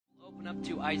Up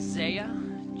to Isaiah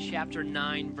chapter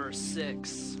 9, verse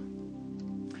 6.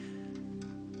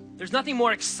 There's nothing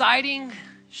more exciting,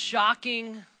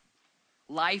 shocking,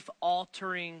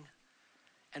 life-altering,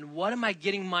 and what am I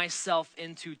getting myself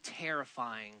into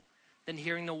terrifying than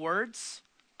hearing the words,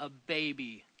 "A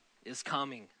baby is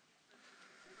coming."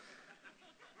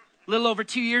 A little over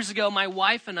 2 years ago, my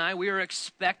wife and I, we were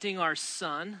expecting our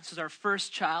son. This is our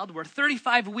first child. We're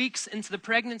 35 weeks into the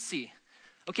pregnancy.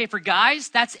 Okay, for guys,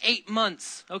 that's 8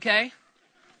 months, okay?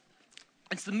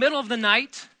 It's the middle of the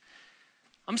night.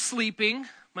 I'm sleeping.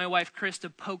 My wife,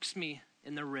 Krista, pokes me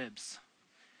in the ribs.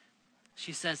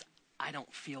 She says, "I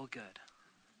don't feel good."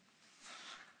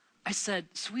 I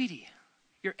said, "Sweetie,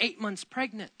 you're 8 months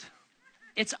pregnant.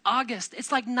 It's August.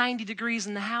 It's like 90 degrees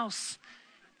in the house.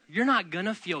 You're not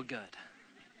gonna feel good.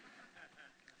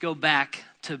 Go back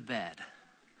to bed."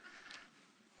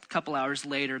 A couple hours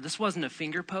later, this wasn't a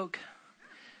finger poke.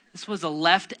 This was a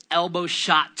left elbow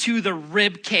shot to the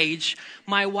rib cage.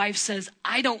 My wife says,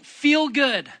 "I don't feel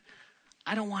good.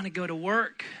 I don't want to go to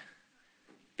work."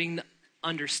 Being the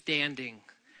understanding,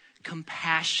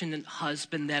 compassionate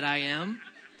husband that I am,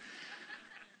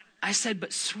 I said,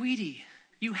 "But sweetie,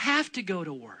 you have to go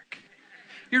to work.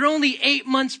 You're only 8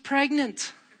 months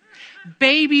pregnant.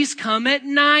 Babies come at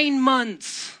 9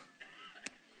 months."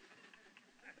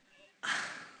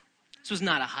 This was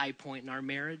not a high point in our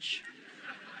marriage.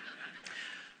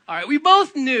 All right, we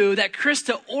both knew that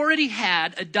Krista already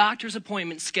had a doctor's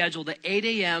appointment scheduled at 8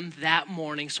 a.m. that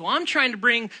morning, so I'm trying to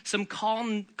bring some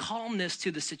calmness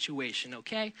to the situation,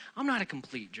 okay? I'm not a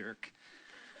complete jerk.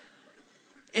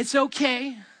 It's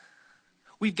okay.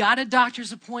 We've got a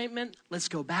doctor's appointment. Let's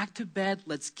go back to bed.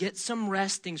 Let's get some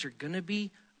rest. Things are going to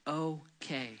be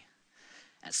okay.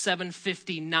 At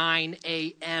 7:59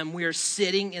 a.m., we are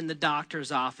sitting in the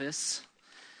doctor's office.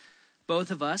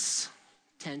 Both of us,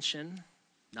 tension,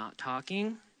 not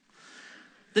talking.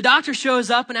 The doctor shows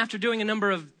up, and after doing a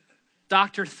number of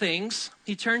doctor things,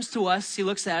 he turns to us, he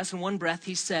looks at us, in one breath,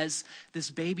 he says,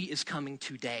 "This baby is coming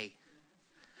today."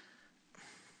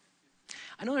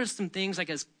 I know there's some things, like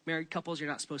as married couples, you're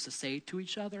not supposed to say to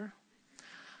each other.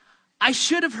 I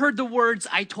should have heard the words,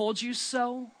 "I told you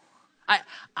so."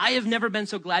 I have never been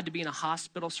so glad to be in a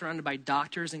hospital surrounded by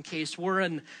doctors in case we're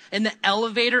in the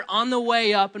elevator on the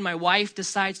way up and my wife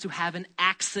decides to have an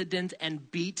accident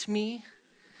and beat me.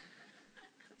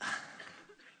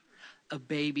 A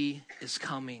baby is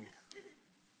coming.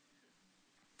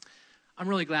 I'm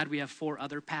really glad we have 4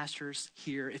 other pastors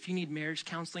here. If you need marriage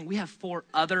counseling, we have 4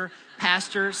 other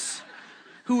pastors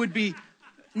who would be,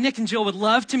 Nick and Jill would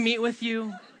love to meet with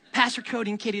you. Pastor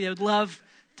Cody and Katie, they would love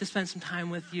to spend some time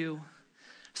with you.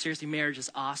 Seriously, marriage is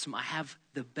awesome. I have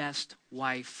the best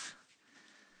wife.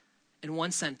 In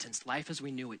one sentence, life as we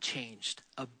knew it changed.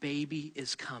 A baby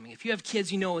is coming. If you have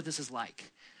kids, you know what this is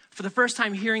like. For the first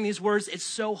time hearing these words, it's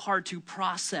so hard to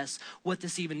process what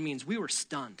this even means. We were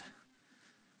stunned.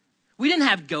 We didn't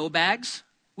have go bags.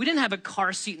 We didn't have a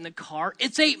car seat in the car.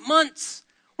 It's 8 months.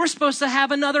 We're supposed to have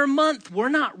another month. We're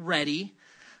not ready.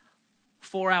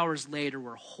 4 hours later,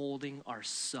 we're holding our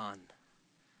son.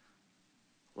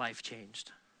 Life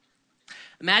changed.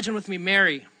 Imagine with me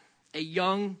Mary, a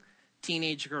young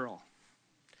teenage girl.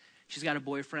 She's got a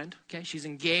boyfriend, okay? She's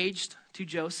engaged to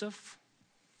Joseph.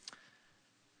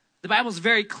 The Bible's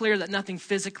very clear that nothing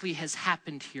physically has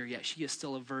happened here yet. She is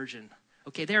still a virgin.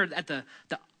 Okay, they're at the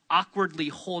awkwardly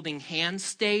holding hands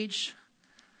stage.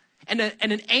 And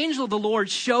an angel of the Lord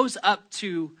shows up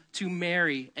to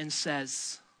Mary and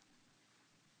says,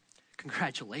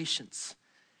 "Congratulations,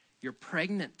 you're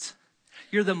pregnant.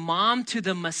 You're the mom to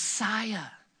the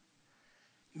Messiah."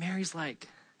 Mary's like,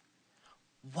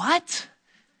 "What?"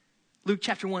 Luke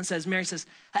chapter 1 says, Mary says,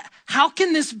 "How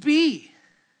can this be?"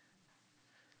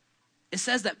 It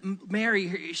says that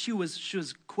Mary, she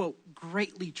was, quote,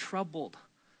 greatly troubled.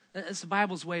 That's the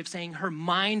Bible's way of saying her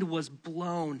mind was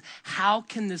blown. How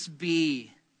can this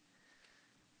be?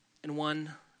 In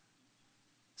one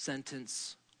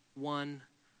sentence, one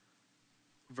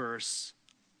verse,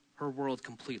 her world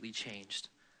completely changed.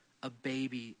 A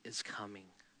baby is coming.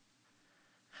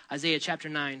 Isaiah chapter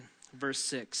 9, verse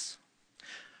 6.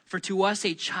 "For to us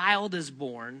a child is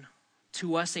born,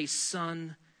 to us a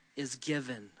son is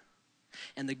given,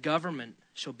 and the government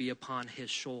shall be upon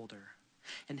his shoulder.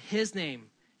 And his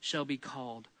name shall be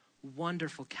called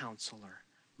Wonderful Counselor,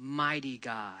 Mighty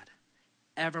God,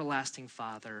 Everlasting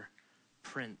Father,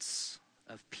 Prince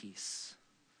of Peace."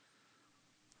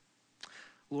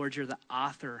 Lord, you're the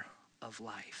author of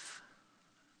life.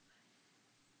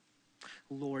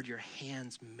 Lord, your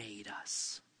hands made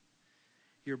us.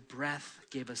 Your breath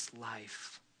gave us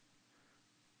life.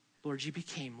 Lord, you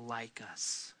became like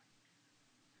us.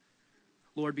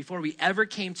 Lord, before we ever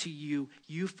came to you,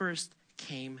 you first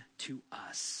came to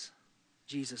us.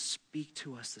 Jesus, speak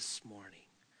to us this morning.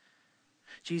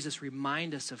 Jesus,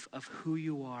 remind us of who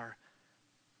you are,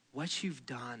 what you've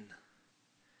done,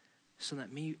 so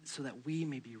that we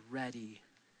may be ready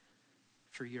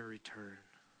for your return.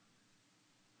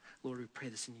 Lord, we pray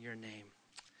this in your name.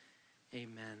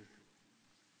 Amen.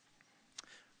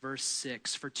 Verse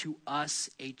 6, for to us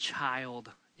a child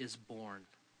is born.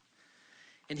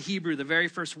 In Hebrew, the very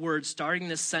first word starting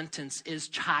this sentence is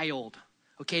child.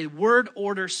 Okay, word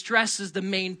order stresses the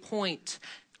main point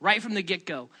right from the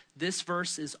get-go. This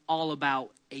verse is all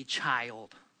about a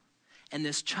child. And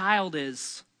this child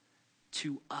is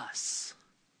to us.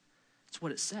 That's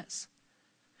what it says.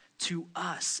 To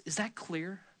us. Is that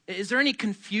clear? Is there any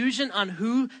confusion on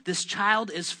who this child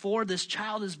is for? This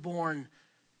child is born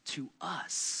to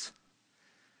us.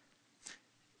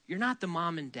 You're not the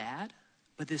mom and dad,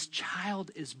 but this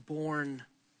child is born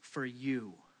for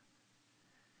you.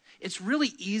 It's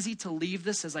really easy to leave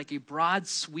this as like a broad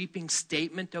sweeping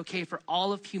statement, okay, for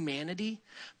all of humanity.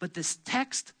 But this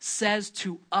text says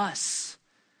to us,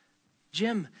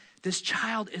 Jim, this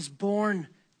child is born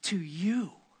to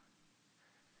you.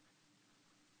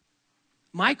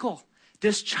 Michael,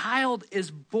 this child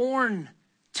is born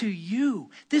to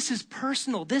you. This is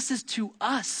personal. This is to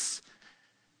us.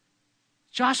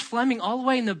 Josh Fleming, all the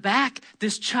way in the back,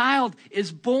 this child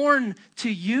is born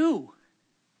to you.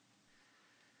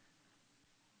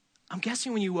 I'm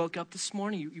guessing when you woke up this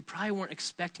morning, you probably weren't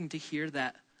expecting to hear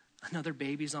that another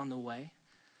baby's on the way.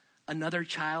 Another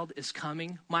child is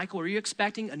coming. Michael, were you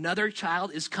expecting another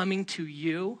child is coming to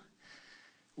you?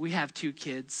 We have 2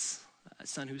 kids, a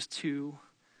son who's 2,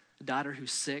 a daughter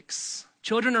who's 6.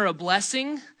 Children are a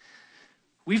blessing.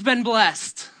 We've been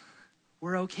blessed.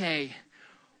 We're okay.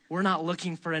 We're not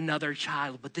looking for another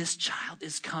child, but this child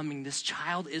is coming. This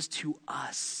child is to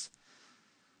us.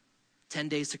 10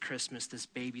 days to Christmas, this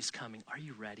baby's coming. Are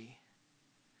you ready?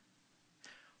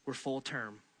 We're full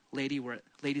term. Ladies,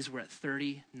 we're at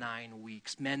 39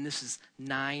 weeks. Men, this is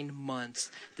 9 months.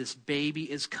 This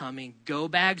baby is coming. Go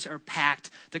bags are packed.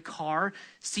 The car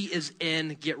seat is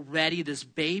in. Get ready. This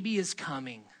baby is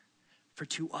coming. For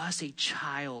to us a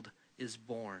child is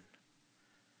born.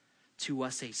 To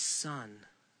us a son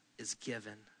is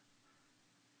given.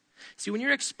 See, when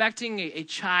you're expecting a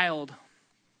child,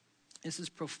 this is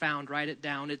profound. Write it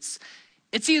down. It's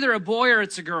either a boy or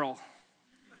it's a girl.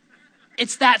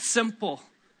 It's that simple.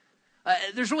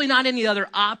 There's really not any other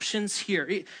options here.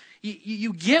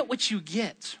 You get what you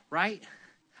get, right?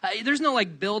 There's no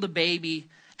like build a baby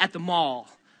at the mall.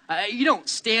 You don't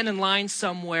stand in line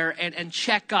somewhere and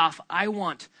check off, I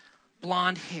want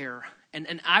blonde hair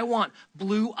and I want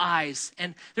blue eyes.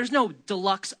 And there's no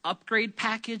deluxe upgrade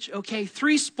package, okay?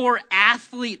 3-sport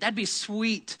athlete, that'd be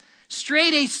sweet.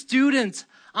 Straight A student,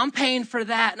 I'm paying for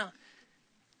that. No,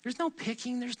 there's no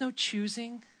picking, there's no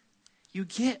choosing. You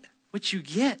get what you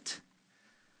get.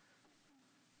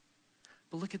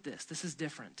 But look at this. This is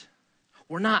different.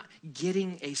 We're not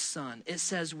getting a son. It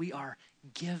says we are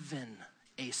given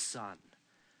a son.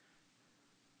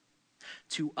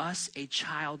 To us a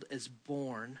child is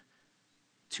born.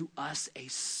 To us a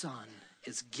son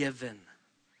is given.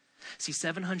 See,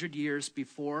 700 years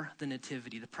before the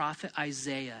Nativity, the prophet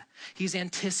Isaiah, he's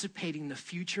anticipating the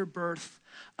future birth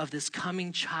of this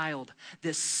coming child,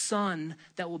 this son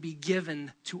that will be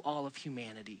given to all of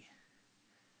humanity.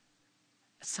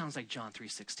 It sounds like John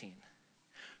 3:16.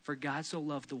 For God so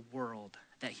loved the world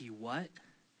that he what?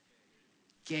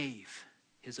 Gave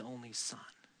his only son.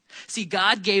 See,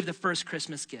 God gave the first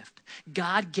Christmas gift.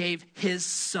 God gave his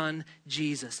son,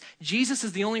 Jesus. Jesus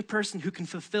is the only person who can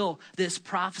fulfill this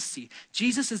prophecy.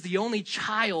 Jesus is the only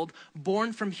child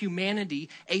born from humanity,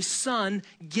 a son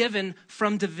given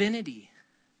from divinity.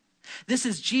 This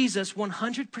is Jesus,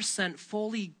 100%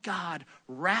 fully God,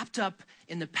 wrapped up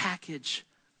in the package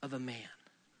of a man.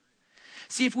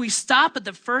 See, if we stop at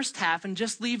the first half and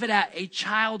just leave it at a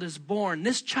child is born,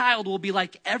 this child will be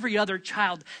like every other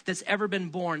child that's ever been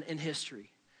born in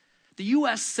history. The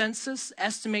U.S. Census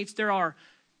estimates there are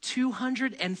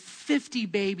 250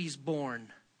 babies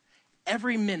born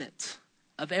every minute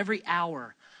of every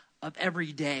hour of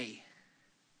every day.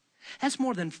 That's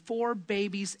more than 4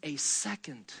 babies a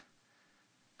second.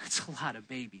 That's a lot of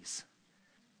babies.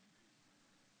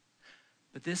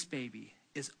 But this baby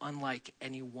is unlike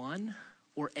anyone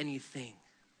or anything.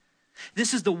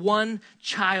 This is the one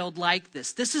child like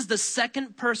this. This is the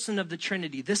second person of the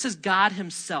Trinity. This is God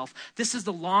himself. This is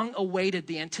the long-awaited,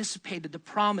 the anticipated, the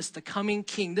promised, the coming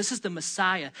King. This is the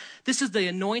Messiah. This is the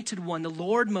anointed one, the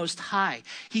Lord Most High.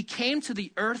 He came to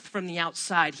the earth from the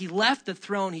outside. He left the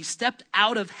throne. He stepped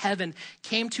out of heaven,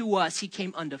 came to us. He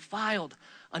came undefiled,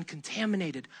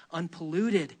 uncontaminated,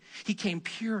 unpolluted. He came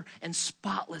pure and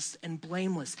spotless and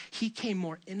blameless. He came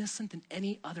more innocent than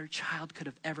any other child could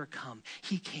have ever come.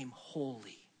 He came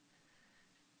holy.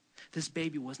 This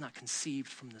baby was not conceived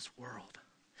from this world.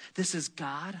 This is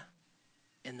God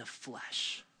in the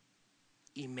flesh,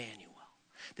 Emmanuel.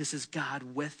 This is God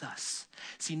with us.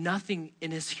 See, nothing in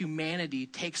his humanity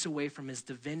takes away from his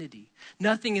divinity.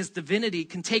 Nothing in his divinity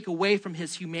can take away from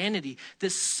his humanity.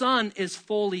 This son is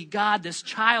fully God. This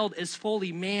child is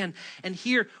fully man. And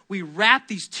here we wrap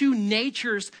these two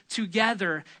natures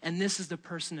together, and this is the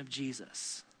person of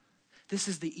Jesus. This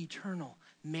is the eternal,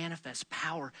 manifest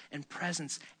power and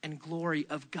presence and glory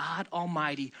of God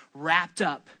Almighty wrapped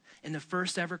up in the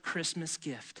first ever Christmas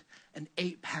gift, an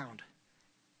 8-pound,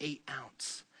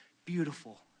 8-ounce,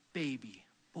 beautiful baby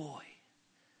boy.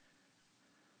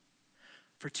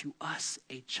 For to us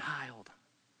a child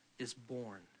is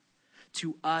born.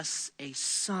 To us a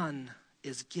son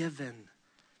is given.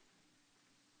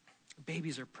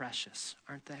 Babies are precious,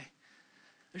 aren't they?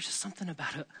 There's just something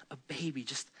about a baby.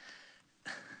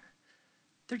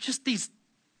 They're just these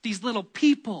little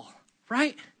people,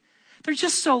 right? They're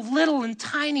just so little and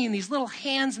tiny, and these little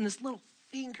hands and this little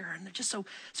finger, and they're just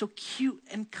so cute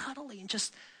and cuddly, and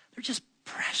they're just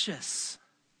precious.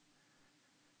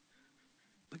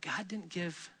 But God didn't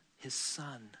give his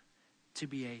son to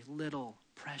be a little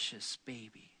precious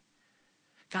baby.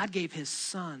 God gave his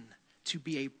son to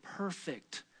be a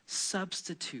perfect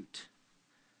substitute.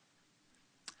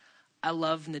 I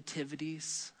love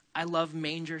nativities. I love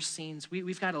manger scenes.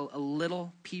 We've got a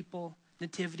little people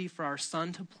nativity for our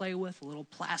son to play with, a little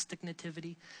plastic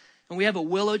nativity. And we have a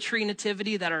willow tree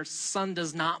nativity that our son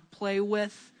does not play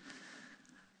with.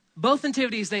 Both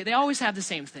nativities, they always have the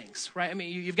same things, right? I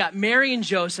mean, you've got Mary and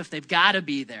Joseph, they've got to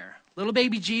be there. Little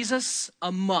baby Jesus, a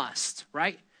must,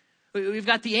 right? We've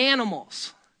got the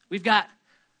animals. We've got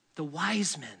the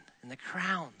wise men and the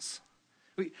crowns.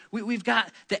 We've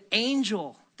got the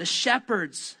angel, the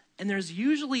shepherds, and there's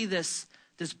usually this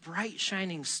bright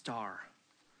shining star.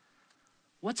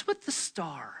 What's with the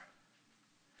star?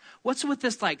 What's with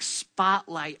this like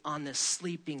spotlight on this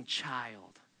sleeping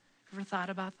child? Ever thought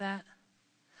about that?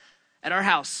 At our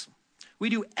house, we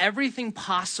do everything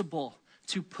possible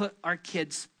to put our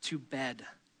kids to bed.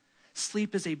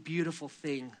 Sleep is a beautiful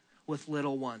thing with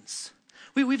little ones.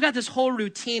 We've got this whole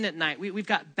routine at night. We've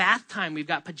got bath time. We've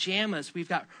got pajamas. We've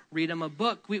got read them a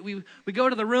book. We go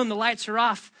to the room. The lights are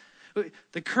off.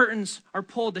 The curtains are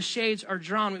pulled. The shades are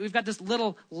drawn. We've got this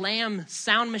little lamb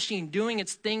sound machine doing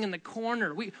its thing in the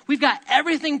corner. We've got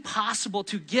everything possible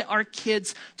to get our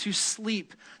kids to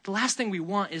sleep. The last thing we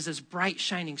want is this bright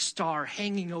shining star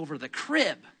hanging over the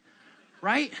crib,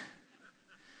 right?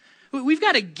 We've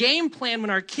got a game plan when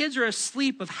our kids are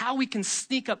asleep of how we can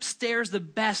sneak upstairs the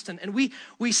best. And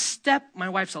we step, my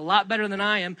wife's a lot better than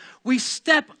I am, we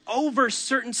step over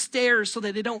certain stairs so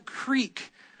that they don't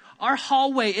creak. Our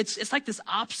hallway, it's like this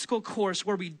obstacle course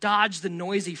where we dodge the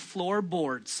noisy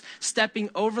floorboards, stepping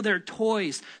over their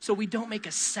toys so we don't make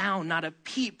a sound, not a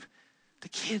peep. The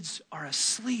kids are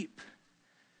asleep.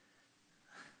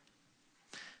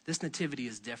 This nativity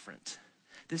is different.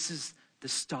 This is the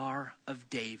Star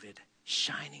of David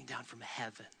shining down from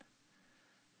heaven.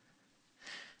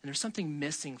 And there's something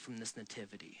missing from this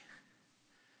nativity.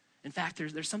 In fact,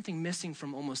 there's something missing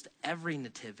from almost every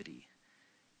nativity.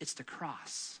 It's the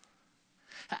cross.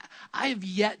 I have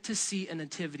yet to see a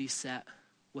nativity set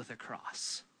with a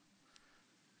cross.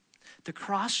 The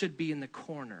cross should be in the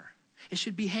corner. It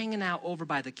should be hanging out over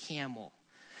by the camel.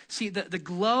 See, the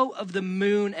glow of the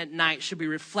moon at night should be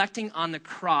reflecting on the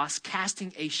cross,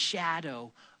 casting a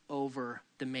shadow over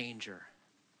the manger.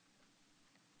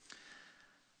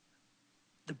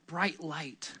 The bright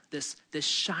light, this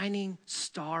shining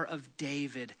Star of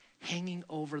David hanging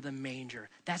over the manger,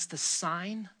 that's the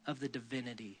sign of the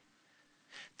divinity.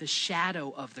 The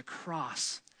shadow of the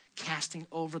cross casting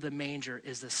over the manger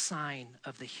is the sign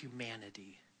of the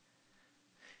humanity.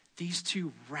 These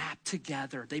two wrap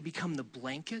together. They become the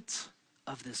blanket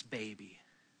of this baby.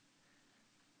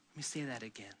 Let me say that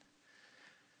again.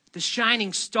 The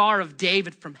shining Star of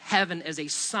David from heaven is a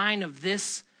sign of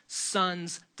this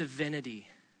son's divinity.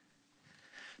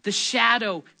 The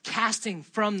shadow casting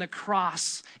from the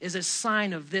cross is a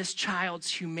sign of this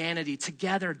child's humanity.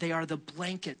 Together, they are the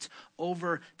blanket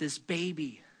over this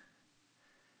baby.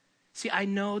 See, I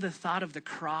know the thought of the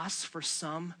cross for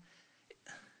some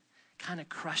kind of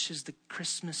crushes the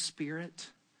Christmas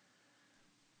spirit,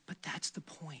 but that's the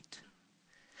point.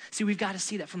 See, we've got to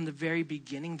see that from the very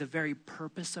beginning, the very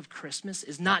purpose of Christmas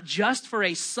is not just for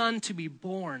a son to be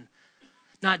born,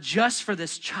 not just for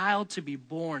this child to be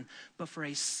born, but for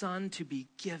a son to be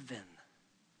given.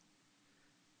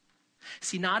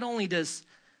 See, not only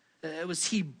was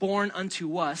he born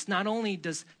unto us, not only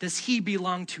does he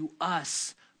belong to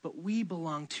us, but we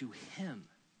belong to him.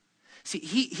 See,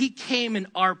 he came in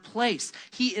our place.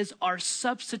 He is our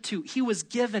substitute. He was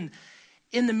given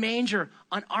in the manger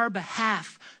on our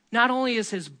behalf. Not only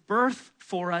is his birth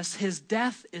for us, his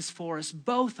death is for us.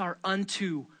 Both are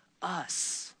unto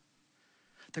us.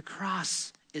 The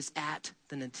cross is at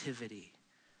the nativity.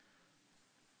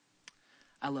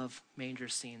 I love manger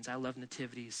scenes. I love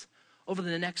nativities. Over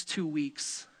the next 2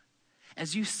 weeks,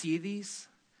 as you see these,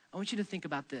 I want you to think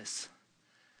about this.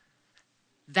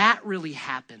 That really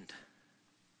happened.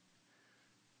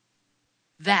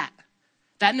 That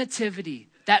nativity,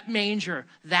 that manger,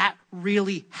 that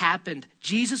really happened.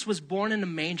 Jesus was born in a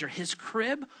manger. His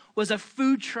crib was a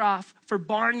food trough for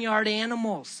barnyard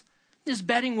animals. His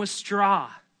bedding was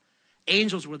straw.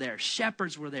 Angels were there.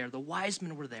 Shepherds were there. The wise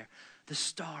men were there. The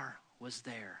star was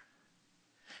there.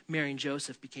 Mary and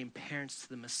Joseph became parents to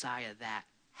the Messiah. That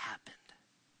happened.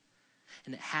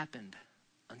 And it happened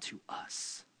unto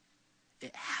us.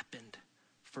 It happened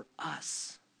for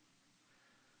us.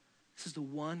 This is the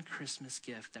one Christmas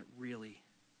gift that really,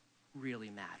 really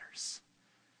matters.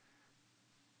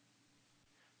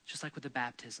 Just like with the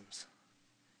baptisms.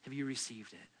 Have you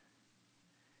received it?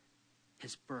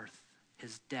 His birth,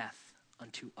 his death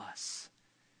unto us.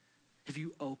 Have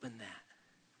you opened that?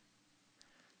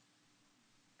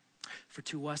 For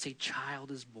to us a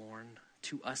child is born,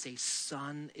 to us a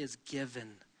son is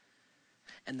given,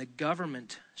 and the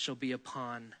government shall be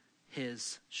upon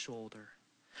his shoulder.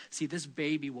 See, this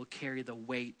baby will carry the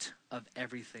weight of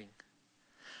everything.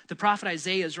 The prophet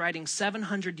Isaiah is writing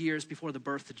 700 years before the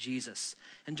birth of Jesus.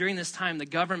 And during this time, the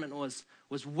government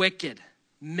was wicked,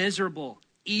 miserable,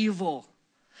 evil.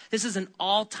 This is an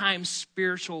all-time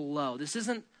spiritual low. This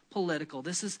isn't political.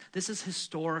 This is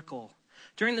historical.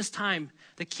 During this time,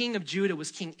 the king of Judah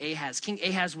was King Ahaz. King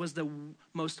Ahaz was the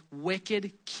most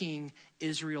wicked king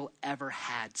Israel ever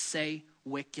had. Say,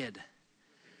 wicked.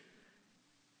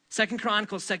 2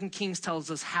 Chronicles, 2 Kings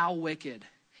tells us how wicked.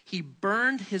 He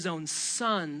burned his own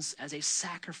sons as a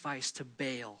sacrifice to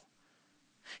Baal.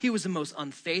 He was the most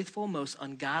unfaithful, most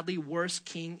ungodly, worst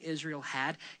king Israel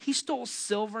had. He stole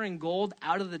silver and gold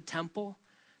out of the temple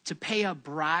to pay a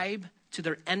bribe to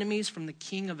their enemies from the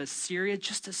king of Assyria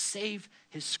just to save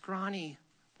his scrawny,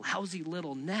 lousy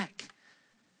little neck.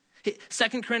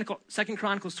 2 Chronicles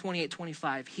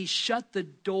 28:25, he shut the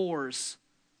doors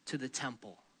to the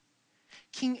temple.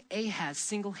 King Ahaz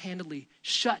single-handedly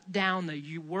shut down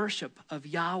the worship of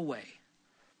Yahweh.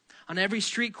 On every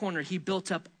street corner, he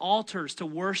built up altars to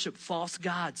worship false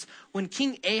gods. When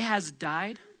King Ahaz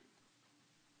died,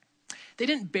 they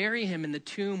didn't bury him in the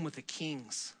tomb with the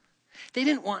kings. They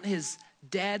didn't want his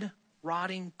dead,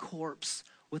 rotting corpse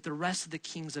with the rest of the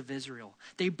kings of Israel.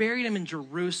 They buried him in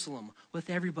Jerusalem with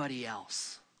everybody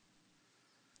else.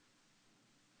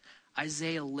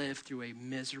 Isaiah lived through a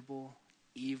miserable,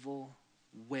 evil,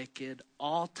 wicked,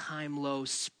 all-time low,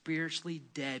 spiritually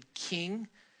dead king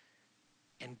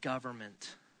and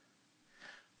government.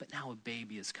 But now a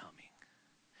baby is coming.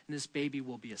 And this baby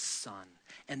will be a son.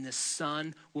 And this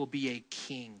son will be a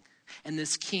king. And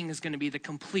this king is going to be the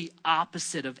complete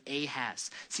opposite of Ahaz.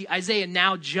 See, Isaiah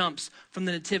now jumps from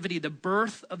the nativity, the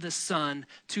birth of the son,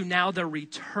 to now the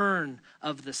return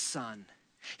of the son.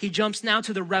 He jumps now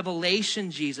to the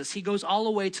revelation Jesus. He goes all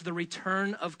the way to the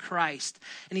return of Christ.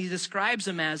 And he describes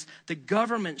him as the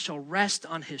government shall rest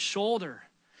on his shoulder.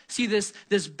 See, this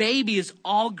baby is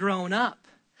all grown up.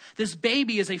 This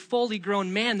baby is a fully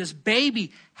grown man. This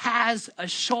baby has a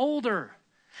shoulder.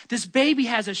 This baby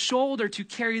has a shoulder to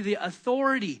carry the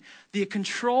authority, the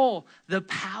control, the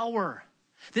power.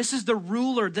 This is the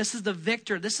ruler. This is the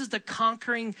victor. This is the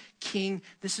conquering king.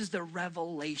 This is the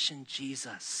revelation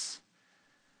Jesus.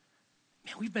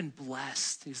 Man, we've been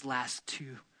blessed these last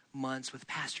 2 months with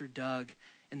Pastor Doug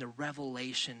and the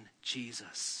revelation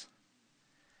Jesus.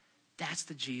 That's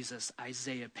the Jesus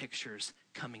Isaiah pictures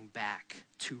coming back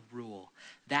to rule.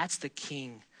 That's the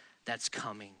king that's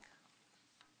coming.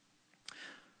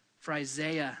 For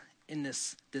Isaiah, in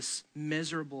this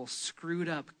miserable, screwed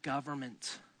up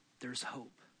government, there's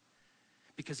hope.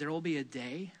 Because there will be a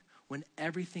day when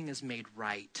everything is made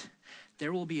right.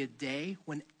 There will be a day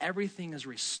when everything is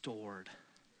restored.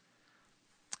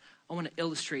 I want to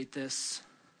illustrate this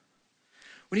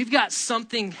When you've got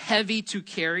something heavy to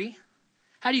carry,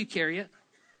 how do you carry it?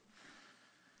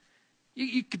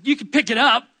 You could pick it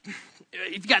up.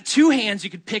 If you've got two hands, you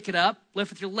could pick it up, lift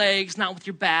with your legs, not with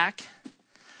your back.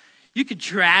 You could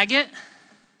drag it,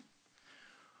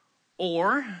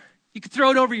 or you could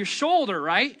throw it over your shoulder,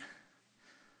 right?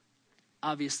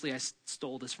 Obviously, I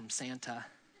stole this from Santa.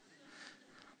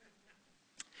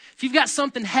 If you've got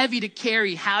something heavy to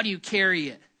carry, how do you carry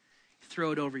it? You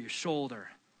throw it over your shoulder.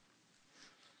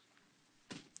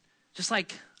 Just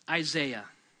like Isaiah.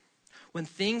 When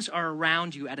things are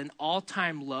around you at an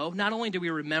all-time low, not only do we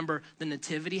remember the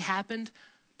nativity happened,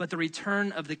 but the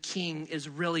return of the king is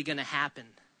really going to happen.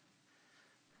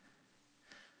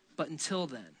 But until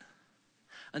then,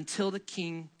 until the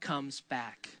king comes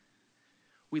back,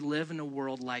 we live in a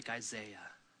world like Isaiah,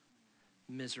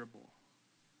 miserable.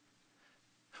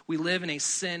 We live in a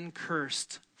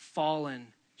sin-cursed, fallen,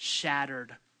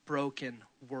 shattered, broken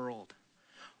world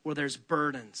where there's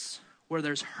burdens, where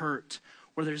there's hurt,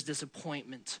 where there's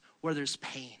disappointment, where there's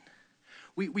pain.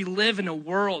 We live in a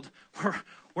world where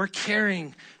we're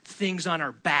carrying things on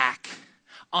our back,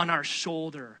 on our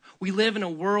shoulder. We live in a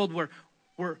world where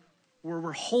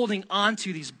we're holding on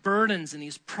to these burdens and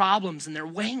these problems, and they're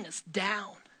weighing us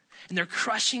down, and they're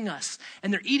crushing us,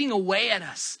 and they're eating away at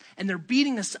us, and they're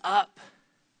beating us up.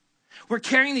 We're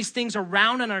carrying these things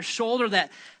around on our shoulder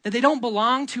that they don't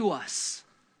belong to us.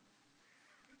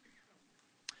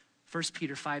 1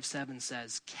 Peter 5:7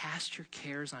 says, cast your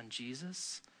cares on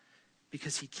Jesus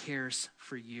because he cares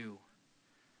for you.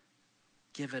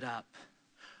 Give it up.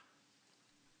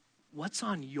 What's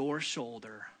on your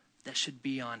shoulder that should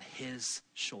be on his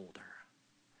shoulder?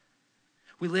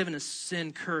 We live in a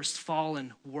sin-cursed,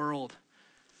 fallen world.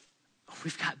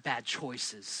 We've got bad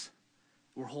choices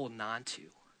we're holding on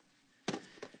to.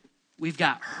 We've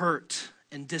got hurt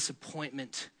and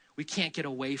disappointment we can't get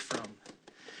away from.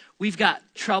 We've got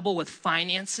trouble with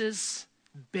finances.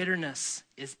 Bitterness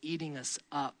is eating us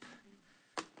up.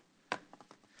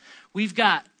 We've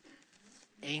got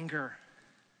anger.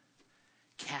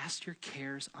 Cast your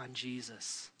cares on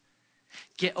Jesus.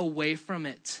 Get away from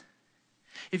it.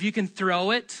 If you can throw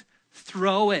it,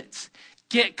 throw it.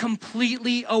 Get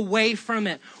completely away from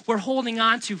it. We're holding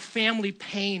on to family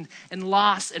pain and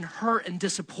loss and hurt and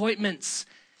disappointments.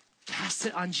 Cast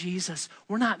it on Jesus.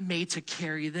 We're not made to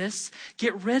carry this.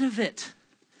 Get rid of it.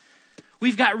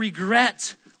 We've got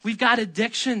regret. We've got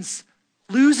addictions.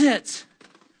 Lose it.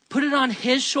 Put it on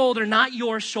his shoulder, not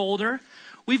your shoulder.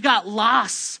 We've got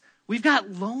loss. We've got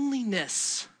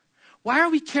loneliness. Why are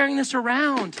we carrying this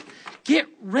around? Get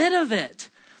rid of it.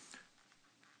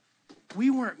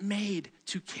 We weren't made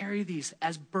to carry these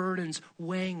as burdens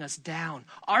weighing us down.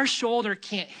 Our shoulder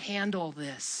can't handle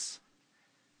this.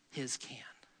 His can.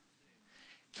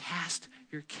 Cast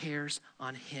your cares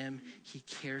on him. He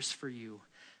cares for you.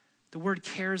 The word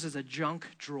cares is a junk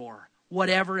drawer.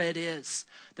 Whatever it is,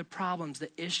 the problems,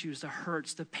 the issues, the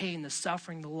hurts, the pain, the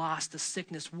suffering, the loss, the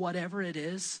sickness, whatever it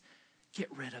is, get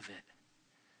rid of it.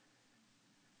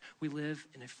 We live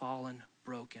in a fallen,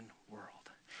 broken world.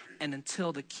 And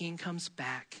until the king comes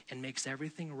back and makes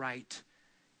everything right,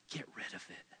 get rid of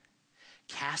it.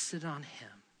 Cast it on him.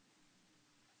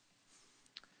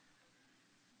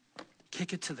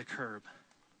 Kick it to the curb.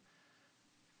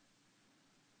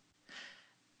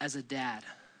 As a dad,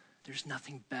 there's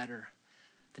nothing better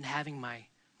than having my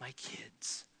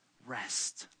kids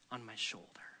rest on my shoulder,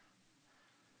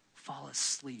 fall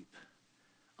asleep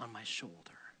on my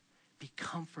shoulder, be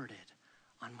comforted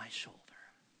on my shoulder.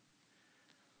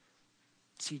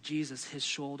 See, Jesus, his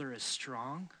shoulder is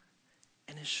strong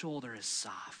and his shoulder is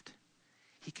soft.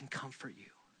 He can comfort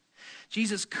you.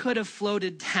 Jesus could have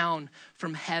floated down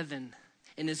from heaven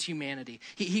in his humanity.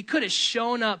 He could have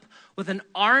shown up with an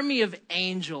army of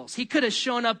angels. He could have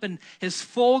shown up in his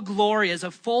full glory as a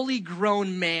fully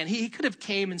grown man. He could have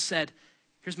came and said,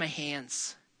 here's my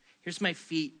hands. Here's my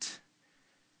feet.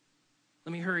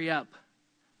 Let me hurry up.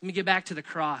 Let me get back to the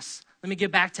cross. Let me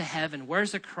get back to heaven.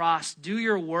 Where's the cross? Do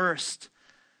your worst.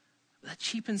 That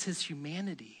cheapens his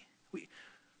humanity.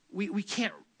 We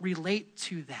can't relate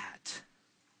to that.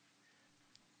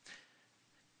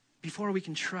 Before we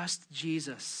can trust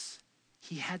Jesus,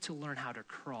 he had to learn how to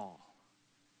crawl.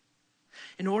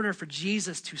 In order for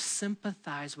Jesus to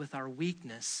sympathize with our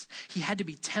weakness, he had to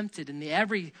be tempted in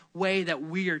every way that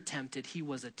we are tempted. He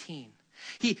was a teen.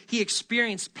 He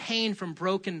experienced pain from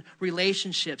broken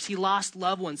relationships. He lost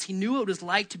loved ones. He knew what it was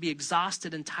like to be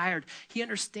exhausted and tired. He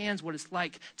understands what it's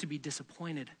like to be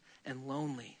disappointed and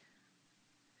lonely.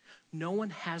 No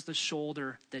one has the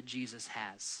shoulder that Jesus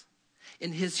has.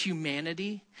 In his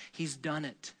humanity, he's done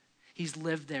it. He's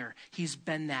lived there. He's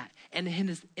been that. And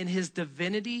in his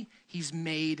divinity, he's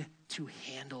made to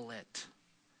handle it.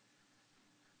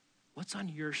 What's on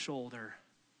your shoulder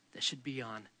that should be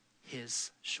on his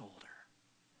shoulder?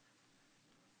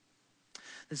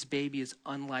 This baby is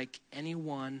unlike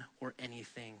anyone or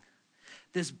anything.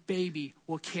 This baby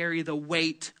will carry the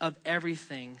weight of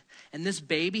everything. And this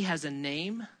baby has a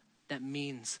name that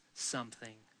means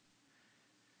something.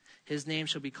 His name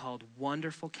shall be called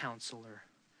Wonderful Counselor,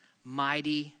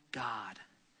 Mighty God,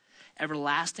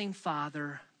 Everlasting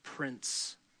Father,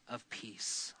 Prince of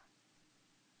Peace.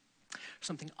 There's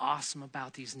something awesome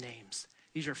about these names.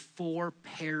 These are 4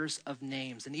 pairs of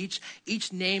names, and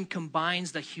each name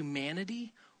combines the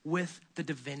humanity with the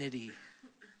divinity.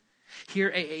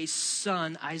 Here, a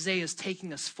son, Isaiah is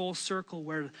taking us full circle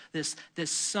where this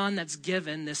son that's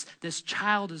given, this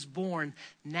child is born,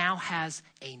 now has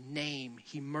a name.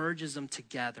 He merges them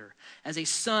together. As a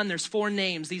son, there's 4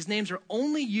 names. These names are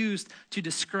only used to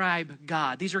describe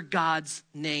God. These are God's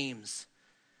names.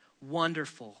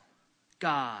 Wonderful,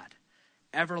 God,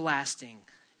 Everlasting,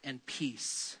 and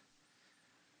Peace.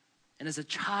 And as a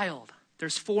child,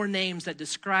 there's 4 names that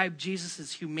describe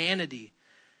Jesus' humanity.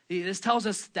 This tells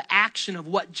us the action of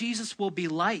what Jesus will be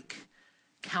like.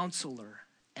 Counselor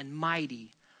and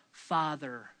Mighty,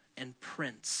 Father and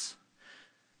Prince.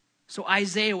 So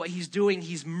Isaiah, what he's doing,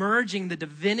 he's merging the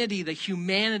divinity, the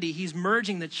humanity. He's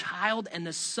merging the child and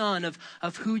the son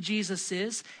of who Jesus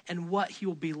is and what he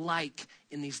will be like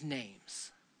in these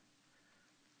names.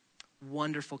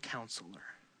 Wonderful Counselor.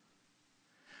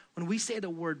 When we say the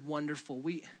word wonderful,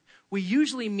 we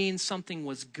usually mean something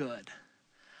was good.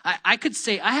 I could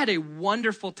say I had a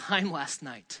wonderful time last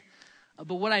night.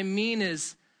 But what I mean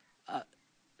is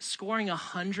scoring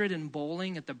 100 in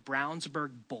bowling at the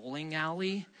Brownsburg bowling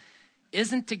alley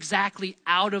isn't exactly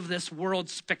out of this world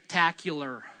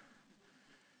spectacular.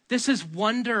 This is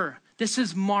wonder. This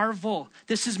is marvel.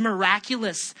 This is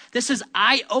miraculous. This is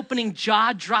eye-opening,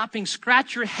 jaw-dropping,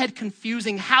 scratch your head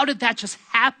confusing. How did that just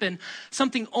happen?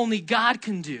 Something only God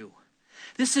can do.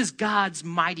 This is God's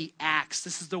mighty acts.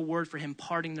 This is the word for him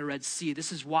parting the Red Sea.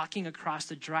 This is walking across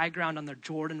the dry ground on the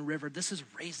Jordan River. This is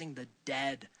raising the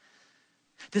dead.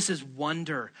 This is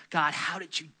wonder. God, how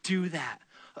did you do that?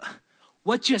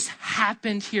 What just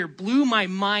happened here blew my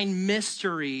mind.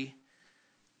 Mystery.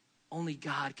 Only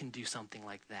God can do something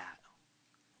like that.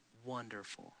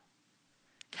 Wonderful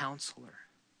Counselor.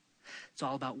 It's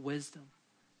all about wisdom.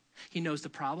 He knows the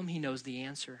problem. He knows the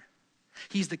answer.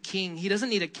 He's the king. He doesn't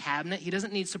need a cabinet. He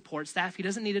doesn't need support staff. He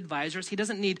doesn't need advisors. He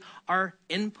doesn't need our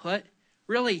input.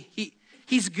 Really,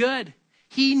 he's good.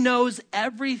 He knows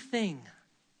everything.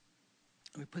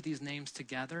 When we put these names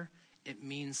together, it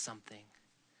means something.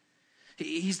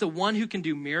 He's the one who can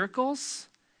do miracles,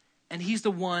 and he's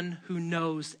the one who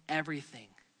knows everything.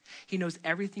 He knows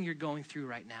everything you're going through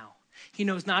right now. He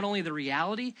knows not only the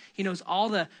reality, he knows all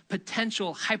the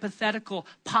potential, hypothetical,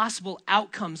 possible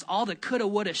outcomes, all the coulda,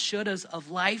 woulda, shouldas of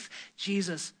life.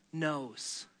 Jesus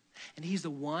knows. And he's the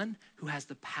one who has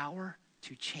the power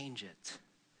to change it.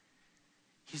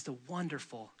 He's the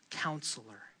wonderful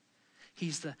Counselor.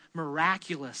 He's the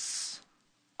miraculous,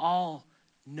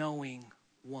 all-knowing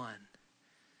one.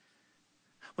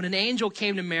 When an angel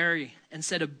came to Mary and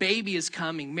said, a baby is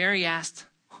coming, Mary asked,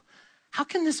 how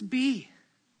can this be?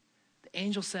 The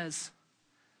angel says,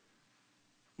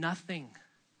 nothing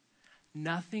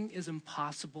is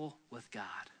impossible with God.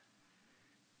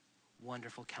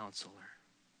 Wonderful Counselor.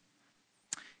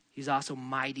 He's also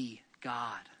Mighty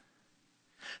God.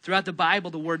 Throughout the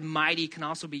Bible, the word mighty can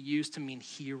also be used to mean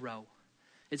hero.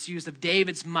 It's used of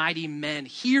David's mighty men,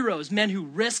 heroes, men who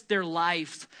risked their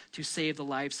life to save the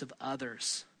lives of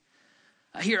others.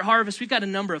 Here at Harvest, we've got a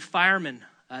number of firemen,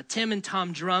 Tim and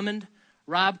Tom Drummond,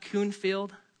 Rob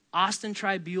Kuhnfield, Austin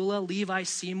Tribula, Levi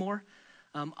Seymour.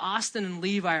 Austin and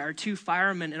Levi are 2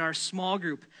 firemen in our small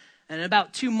group. And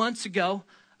about 2 months ago,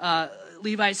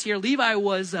 Levi's here. Levi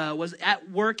was at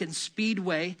work in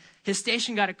Speedway. His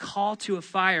station got a call to a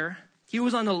fire. He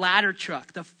was on the ladder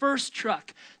truck, the first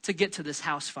truck to get to this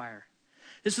house fire.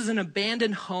 This was an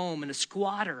abandoned home, and a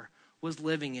squatter was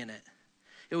living in it.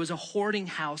 It was a hoarding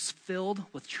house filled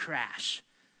with trash.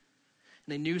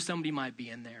 And they knew somebody might be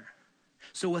in there.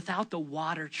 So without the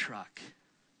water truck,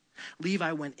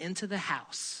 Levi went into the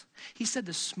house. He said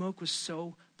the smoke was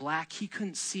so black he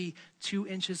couldn't see 2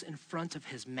 inches in front of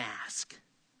his mask.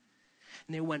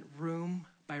 And they went room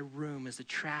by room as the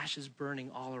trash is burning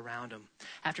all around them.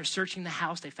 After searching the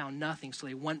house, they found nothing. So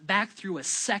they went back through a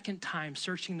second time,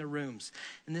 searching the rooms.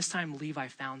 And this time Levi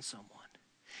found someone.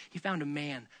 He found a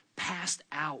man passed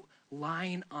out,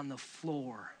 lying on the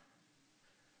floor.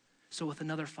 So with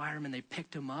another fireman, they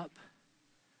picked him up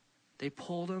They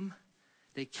pulled him,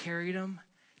 they carried him,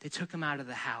 they took him out of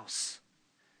the house.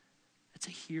 That's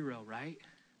a hero, right?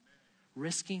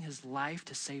 Risking his life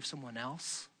to save someone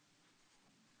else.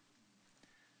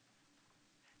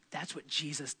 That's what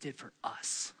Jesus did for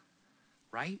us,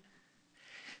 right?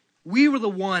 We were the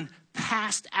one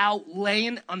passed out,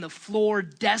 laying on the floor,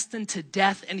 destined to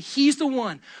death. And he's the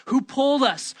one who pulled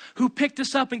us, who picked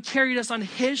us up and carried us on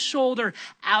his shoulder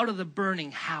out of the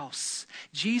burning house.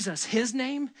 Jesus, his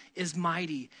name is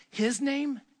mighty. His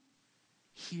name,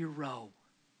 hero.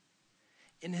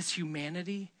 In his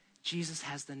humanity, Jesus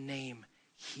has the name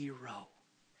hero.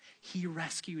 He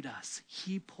rescued us.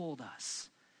 He pulled us.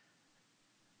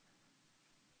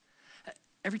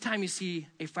 Every time you see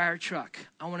a fire truck,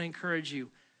 I want to encourage you,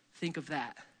 think of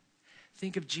that.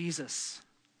 Think of Jesus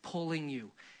pulling you,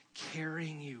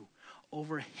 carrying you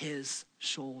over his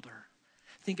shoulder.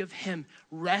 Think of him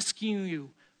rescuing you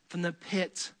from the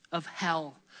pit of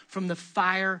hell, from the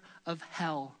fire of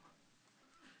hell.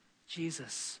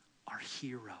 Jesus, our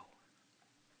hero.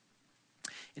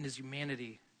 In his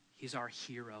humanity, he's our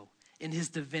hero. In his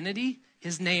divinity,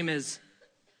 his name is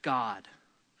God.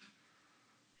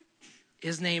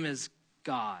 His name is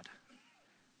God.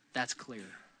 That's clear.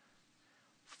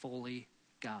 Fully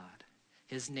God.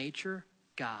 His nature,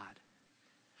 God.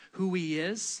 Who he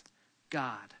is,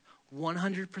 God.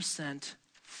 100%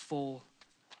 full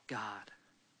God.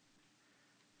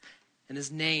 And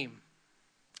his name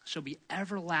shall be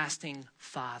Everlasting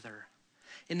Father.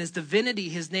 In his divinity,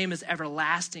 his name is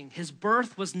everlasting. His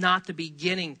birth was not the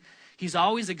beginning. He's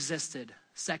always existed,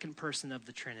 second person of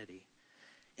the Trinity.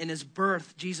 In his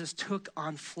birth, Jesus took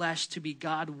on flesh to be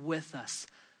God with us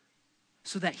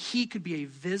so that he could be a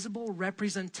visible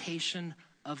representation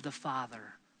of the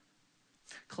Father.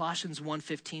 Colossians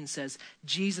 1:15 says,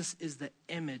 Jesus is the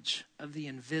image of the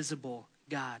invisible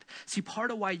God. See, part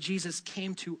of why Jesus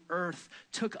came to earth,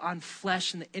 took on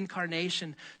flesh in the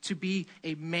incarnation to be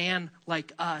a man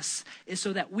like us, is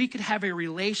so that we could have a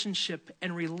relationship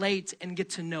and relate and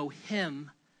get to know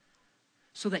him,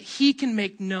 so that he can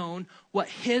make known what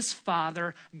his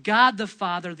Father, God the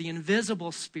Father, the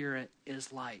invisible Spirit,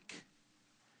 is like.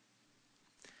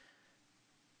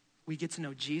 We get to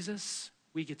know Jesus,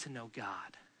 we get to know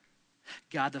God.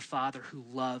 God the Father who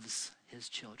loves his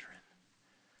children,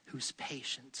 who's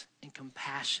patient and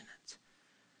compassionate,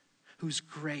 who's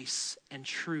grace and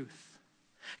truth.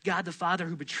 God the Father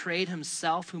who betrayed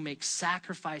himself, who makes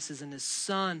sacrifices in his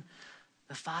Son.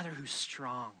 The Father who's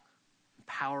strong,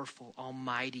 powerful,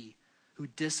 almighty, who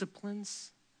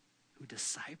disciplines, who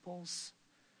disciples,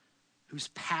 who's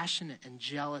passionate and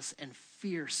jealous and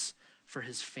fierce for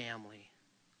his family.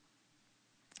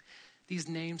 These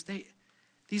names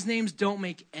don't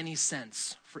make any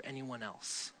sense for anyone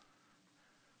else.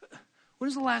 When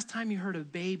was the last time you heard a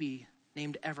baby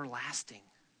named Everlasting?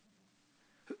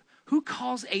 Who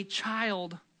calls a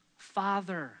child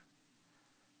Father?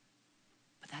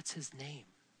 But that's his name.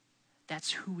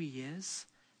 That's who he is.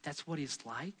 That's what he's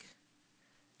like.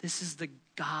 This is the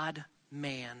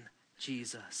God-man,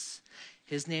 Jesus.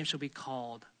 His name shall be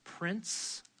called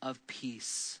Prince of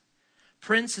Peace.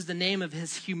 Prince is the name of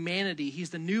his humanity. He's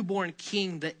the newborn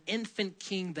king, the infant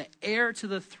king, the heir to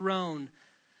the throne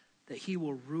that he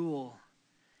will rule.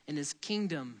 And his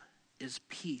kingdom is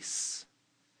peace.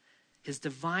 His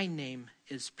divine name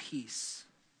is peace.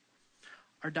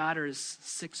 Our daughter is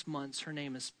 6 months. Her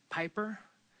name is Piper.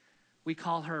 We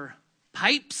call her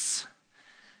Pipes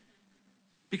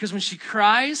because when she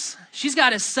cries, she's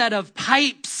got a set of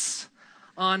pipes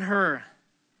on her.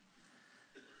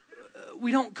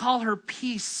 We don't call her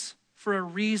Peace for a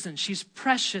reason. She's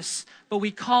precious, but we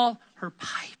call her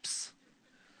Pipes.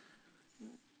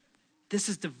 This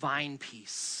is divine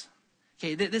peace.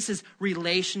 Okay, this is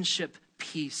relationship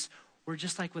peace. We're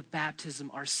just like with baptism.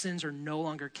 Our sins are no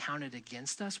longer counted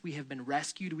against us. We have been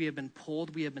rescued. We have been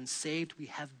pulled. We have been saved. We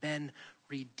have been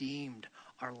redeemed.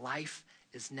 Our life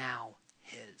is now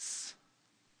his.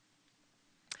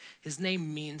 His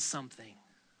name means something.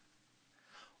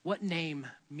 What name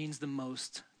means the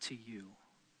most to you?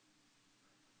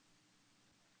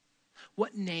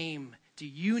 What name do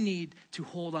you need to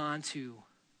hold on to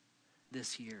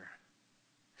this year?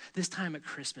 This time at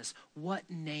Christmas, what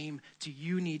name do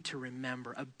you need to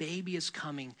remember? A baby is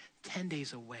coming 10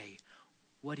 days away.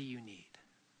 What do you need?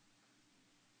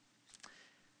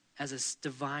 As a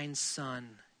divine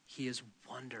son, he is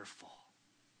wonderful.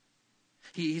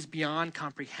 He's beyond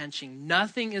comprehension.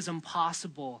 Nothing is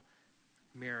impossible.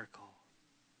 Miracle.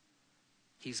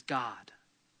 He's God.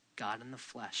 God in the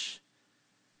flesh.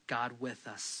 God with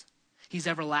us. He's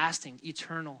everlasting,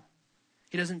 eternal.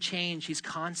 He doesn't change. He's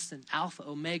constant. Alpha,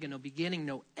 Omega, no beginning,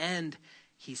 no end.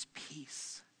 He's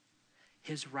peace.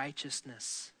 His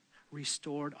righteousness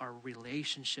restored our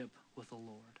relationship with the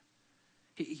Lord.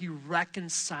 He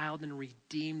reconciled and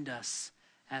redeemed us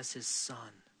as his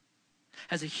son.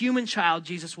 As a human child,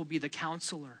 Jesus will be the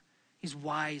counselor. He's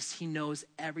wise. He knows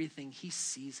everything. He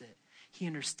sees it. He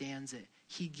understands it.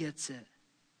 He gets it.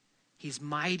 He's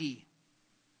mighty,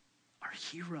 our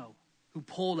hero who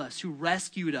pulled us, who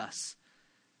rescued us.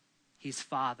 He's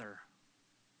Father,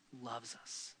 who loves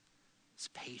us. He's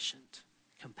patient,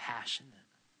 compassionate.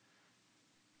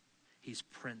 He's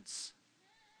Prince.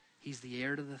 He's the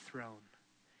heir to the throne.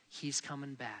 He's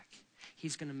coming back.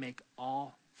 He's going to make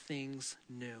all things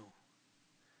new.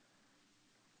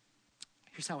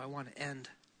 Here's how I want to end.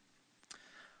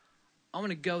 I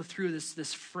want to go through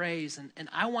this phrase, and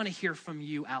I want to hear from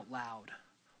you out loud.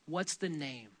 What's the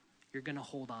name you're going to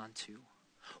hold on to?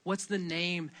 What's the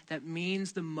name that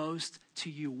means the most to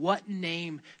you? What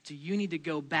name do you need to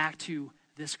go back to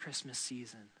this Christmas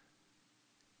season?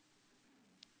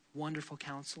 Wonderful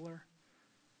Counselor,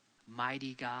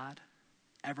 Mighty God,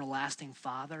 Everlasting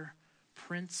Father,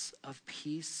 Prince of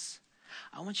Peace.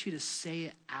 I want you to say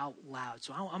it out loud.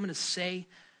 So I'm going to say,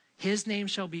 his name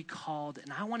shall be called,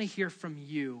 and I want to hear from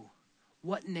you.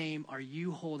 What name are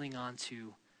you holding on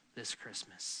to this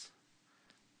Christmas?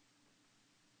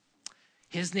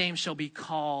 His name shall be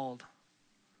called.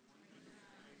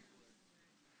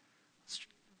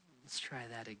 Let's try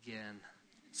that again.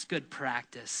 It's good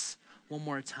practice. One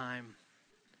more time.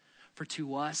 For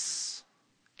to us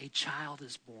a child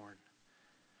is born.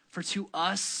 For to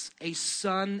us a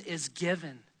son is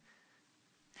given.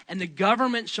 And the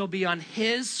government shall be on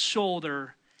his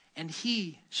shoulder, and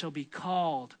he shall be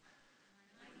called.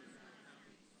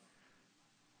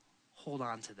 Hold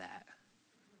on to that.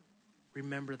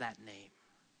 Remember that name.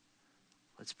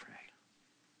 Let's pray.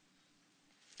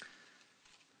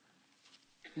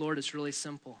 Lord, it's really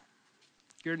simple.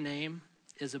 Your name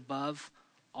is above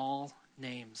all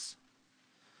names.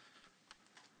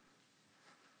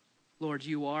 Lord,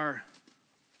 you are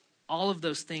all of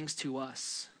those things to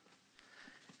us.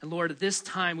 And Lord, at this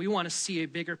time, we want to see a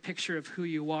bigger picture of who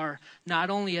you are, not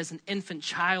only as an infant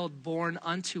child born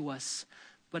unto us,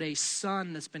 but a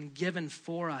son that's been given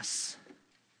for us.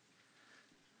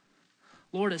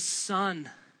 Lord, a son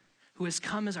who has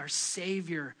come as our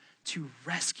Savior to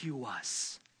rescue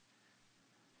us.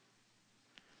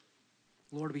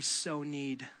 Lord, we so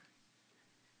need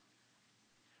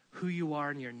who you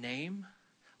are in your name.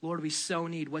 Lord, we so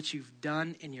need what you've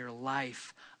done in your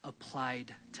life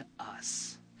applied to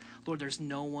us. Lord, there's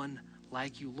no one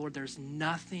like you. Lord, there's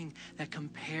nothing that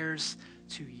compares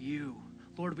to you.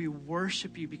 Lord, we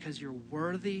worship you because you're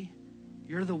worthy.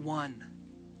 You're the one.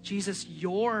 Jesus,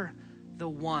 you're the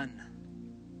one.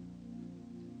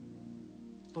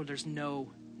 Lord, there's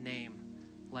no name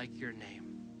like your name.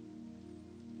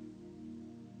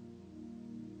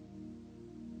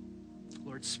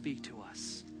 Lord, speak to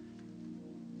us.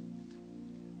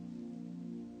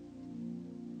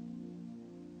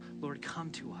 Lord, come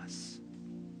to us.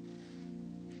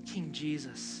 King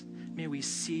Jesus, may we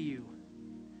see you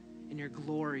in your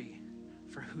glory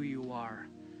for who you are,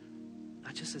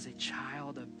 not just as a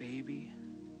child, a baby,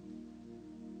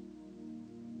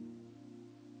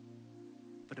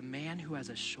 but a man who has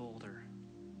a shoulder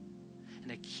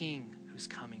and a king who's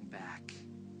coming back.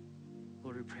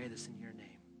 Lord, we pray this in your name.